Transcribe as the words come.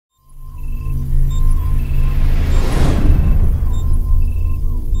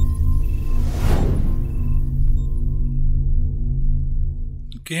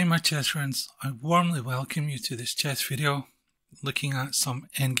Okay, my chess friends, I warmly welcome you to this chess video looking at some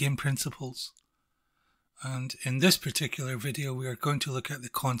endgame principles. And in this particular video we are going to look at the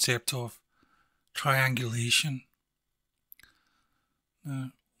concept of triangulation.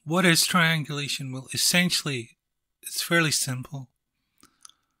 Now, what is triangulation? Well, essentially it's fairly simple.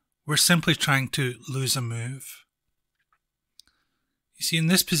 We're simply trying to lose a move. You see, in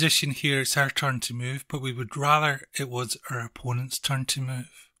this position here, it's our turn to move, but we would rather it was our opponent's turn to move.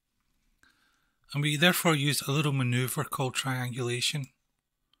 And we therefore use a little maneuver called triangulation.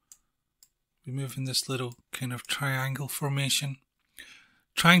 We move in this little kind of triangle formation,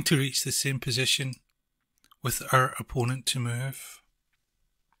 trying to reach the same position with our opponent to move.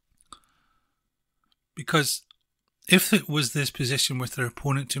 Because if it was this position with our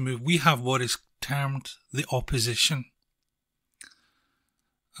opponent to move, we have what is termed the opposition.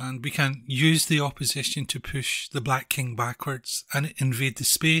 And we can use the opposition to push the black king backwards and invade the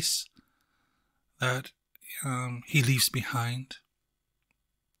space that he leaves behind.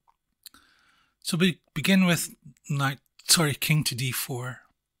 So we begin with king to d4.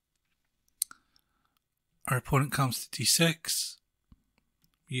 Our opponent comes to d6.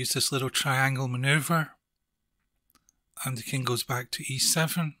 We use this little triangle maneuver, and the king goes back to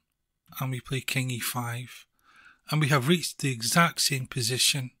e7, and we play king e5. And we have reached the exact same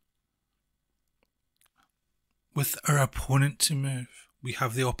position with our opponent to move. We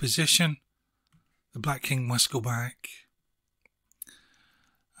have the opposition. The black king must go back.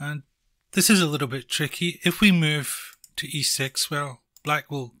 And this is a little bit tricky. If we move to e6, well, black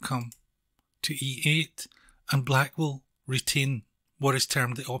will come to e8 and black will retain what is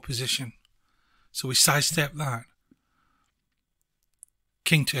termed the opposition. So we sidestep that.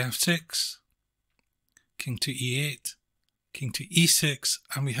 King to f6. King to e8, king to e6,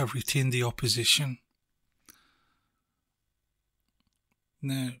 and we have retained the opposition.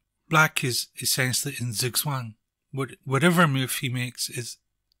 Now, black is essentially in zigzag. Whatever move he makes is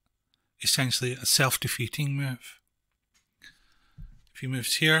essentially a self-defeating move. If he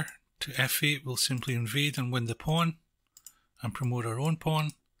moves here to f8, we'll simply invade and win the pawn and promote our own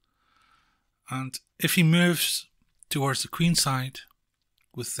pawn. And if he moves towards the queen side,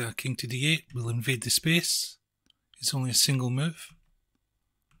 with king to d8, we'll invade the space. It's only a single move.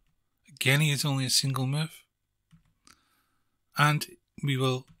 Again, he is only a single move. And we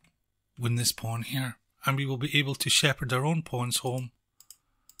will win this pawn here. And we will be able to shepherd our own pawns home,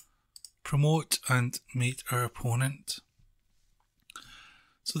 promote and mate our opponent.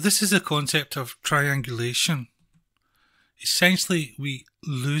 So this is the concept of triangulation. Essentially, we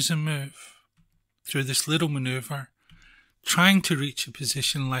lose a move through this little maneuver, trying to reach a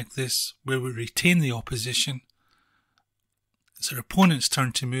position like this where we retain the opposition. It's our opponent's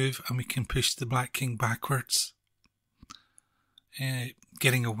turn to move and we can push the black king backwards,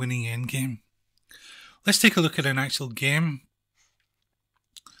 getting a winning endgame. Let's take a look at an actual game.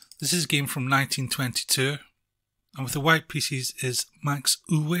 This is a game from 1922, and with the white pieces is Max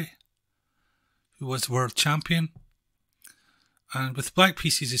Euwe, who was world champion. And with black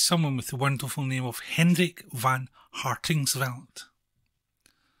pieces is someone with the wonderful name of Hendrik van Hartingsvelt.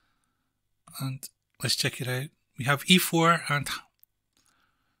 And let's check it out. We have e4 and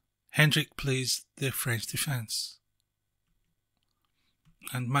Hendrik plays the French defense.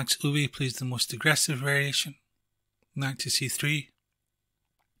 And Max Euwe plays the most aggressive variation. Knight to c3.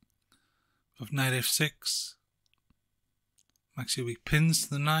 Of knight f6. Max Euwe pins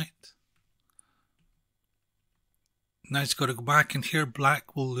the knight. Knight's got to go back, and here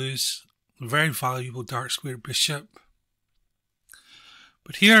black will lose a very valuable dark square bishop.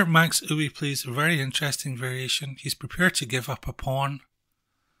 But here Max Euwe plays a very interesting variation. He's prepared to give up a pawn.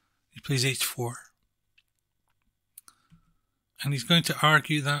 He plays h4. And he's going to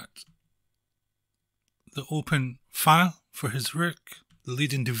argue that the open file for his rook, the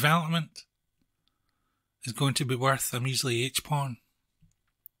lead in development, is going to be worth a measly h-pawn.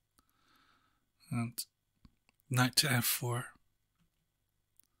 And knight to f4.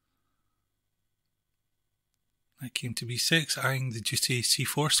 Knight came to b6, eyeing the duty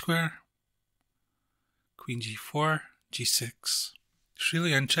c4 square. Queen g4, g6. It's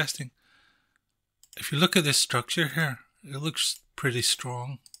really interesting. If you look at this structure here, it looks pretty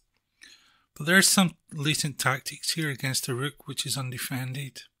strong. But there's some latent tactics here against the rook which is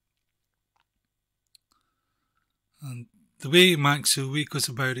undefended. And the way Max Euwe goes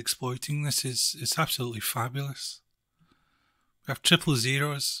about exploiting this is absolutely fabulous. We have triple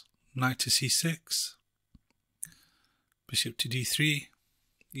zeros, knight to c6, bishop to d3.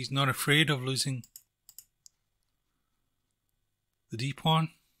 He's not afraid of losing the d-pawn.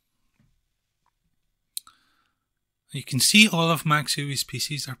 You can see all of Max Euwe's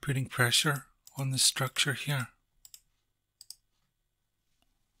pieces are putting pressure on the structure here.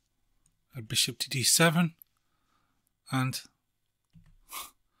 A bishop to d7, and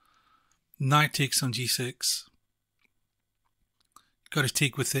knight takes on g6. Got to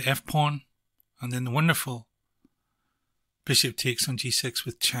take with the f pawn, and then the wonderful bishop takes on g6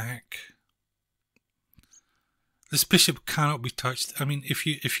 with check. This bishop cannot be touched. I mean, if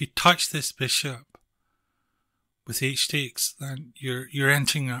you touch this bishop with h takes, then you're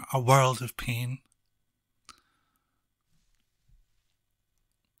entering a world of pain.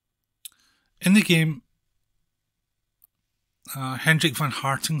 In the game, Hendrik van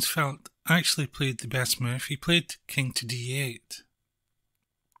Hartingsvelt actually played the best move. He played king to d8.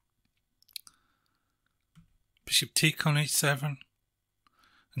 Bishop take on h7.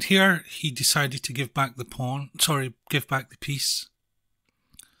 And here he decided to give back the give back the piece.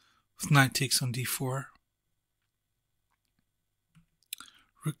 With knight takes on d4.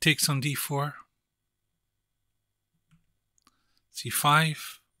 Rook takes on d4. c5.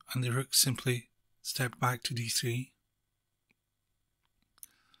 And the rook simply stepped back to d3.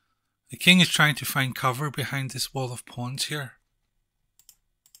 The king is trying to find cover behind this wall of pawns here.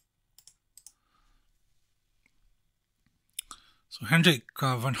 So Hendrik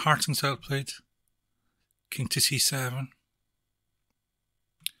van Hartingsvelt played king to c7.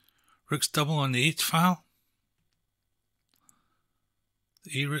 Rook's double on the 8th file.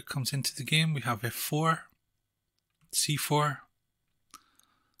 The a rook comes into the game. We have f4, c4.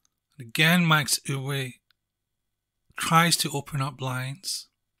 Again, Max Euwe tries to open up lines.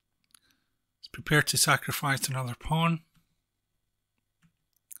 He's prepared to sacrifice another pawn.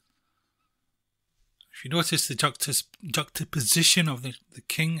 If you notice the juxtaposition of the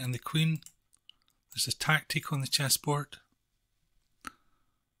king and the queen, there's a tactic on the chessboard.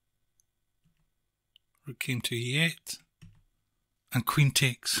 Rook came to e8, and queen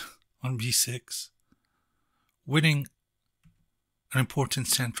takes on b6, winning an important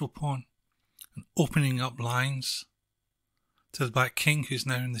central pawn and opening up lines to the black king, who's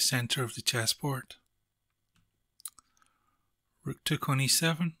now in the center of the chessboard. Rook took on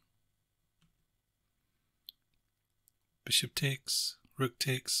e7. Bishop takes, rook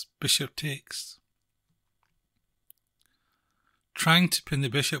takes, bishop takes. Trying to pin the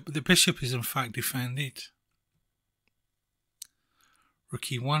bishop, but the bishop is in fact defended. Rook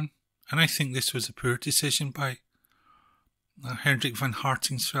e1, and I think this was a poor decision by Hendrik van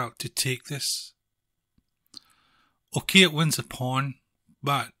Hartingsvelt to take this. Okay, it wins a pawn,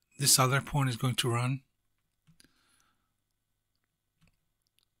 but this other pawn is going to run.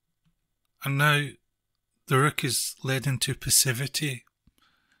 And now the rook is led into passivity,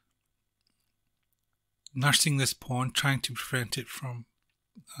 nursing this pawn, trying to prevent it from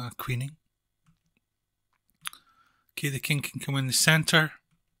queening. Okay, the king can come in the center,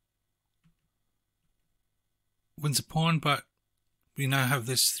 wins a pawn, but we now have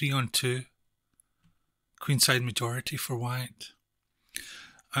this 3-on-2 queenside majority for white.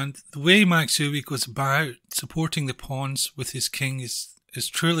 And the way Max Euwe goes about supporting the pawns with his king is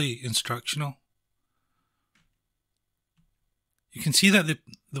truly instructional. You can see that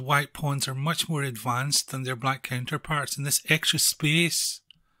the white pawns are much more advanced than their black counterparts, and this extra space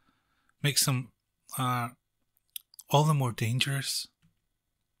makes them all the more dangerous.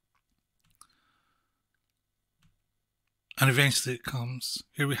 And eventually it comes.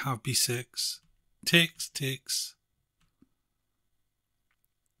 Here we have b6. Takes, takes.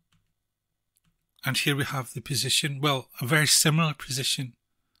 And here we have the position, well, a very similar position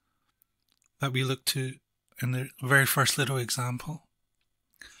that we looked to in the very first little example.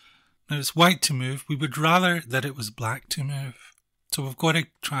 Now it's white to move. We would rather that it was black to move. So we've got to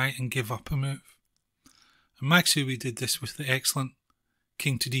try and give up a move. And Max Euwe did this with the excellent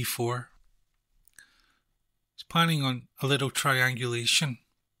king to d4. He's planning on a little triangulation.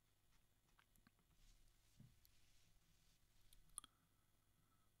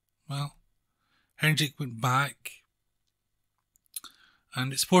 Well, Hendrik went back,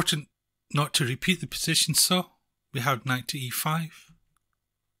 and it's important not to repeat the position, so we have knight to e5.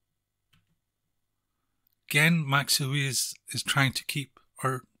 Again, Max Euwe is trying to keep,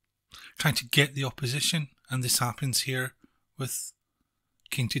 or trying to get the opposition, and this happens here with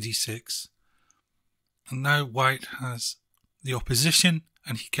king to d6. And now white has the opposition,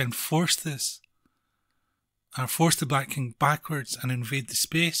 and he can force this, and force the black king backwards and invade the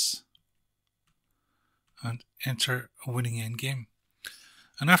space, and enter a winning endgame.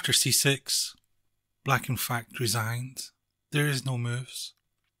 And after c6, black in fact resigns. There is no moves.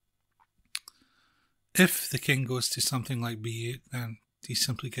 If the king goes to something like b8, then he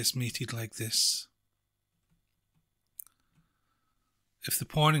simply gets mated like this. if the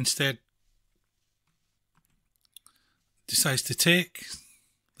pawn instead decides to take,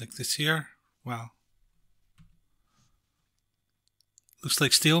 like this here, well, looks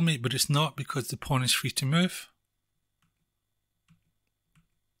like stalemate, but it's not, because the pawn is free to move.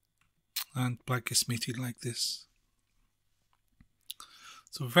 And black gets mated like this.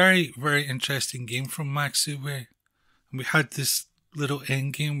 So very, very interesting game from Max Euwe. And we had this little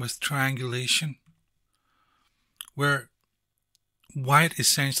endgame with triangulation, where white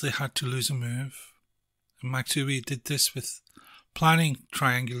essentially had to lose a move. And Max Euwe did this with planning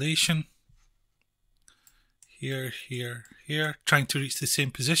triangulation. Here, here, here, trying to reach the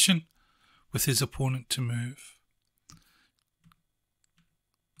same position with his opponent to move.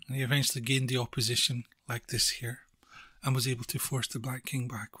 And he eventually gained the opposition like this here, and was able to force the black king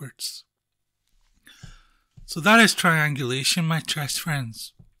backwards. So that is triangulation, my chess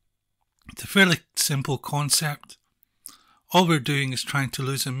friends. It's a fairly simple concept. All we're doing is trying to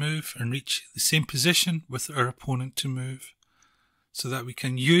lose a move and reach the same position with our opponent to move, so that we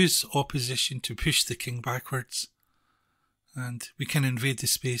can use opposition to push the king backwards, and we can invade the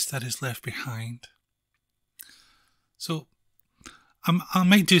space that is left behind. So I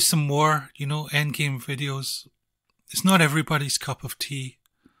might do some more, endgame videos. It's not everybody's cup of tea.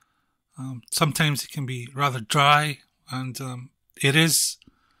 Sometimes it can be rather dry, and it is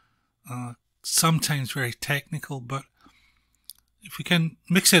sometimes very technical, but if we can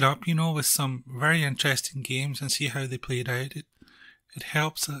mix it up, with some very interesting games and see how they played out, it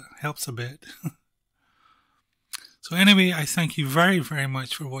helps a bit. So anyway, I thank you very, very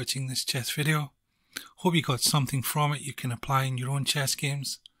much for watching this chess video. Hope you got something from it you can apply in your own chess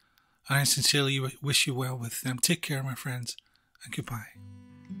games. And I sincerely wish you well with them. Take care, my friends, and goodbye.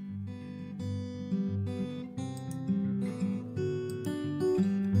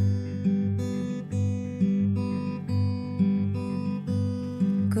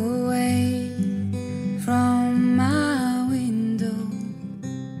 Go away from my window,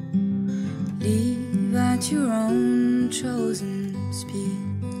 leave at your own chosen speed.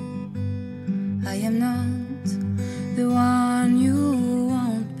 I am not the one you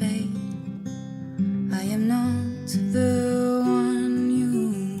want, babe. I am not the one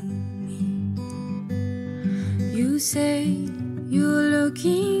you need. You say you're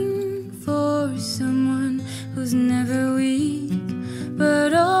looking for someone who's never weak,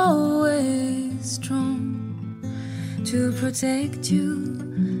 but always strong, to protect you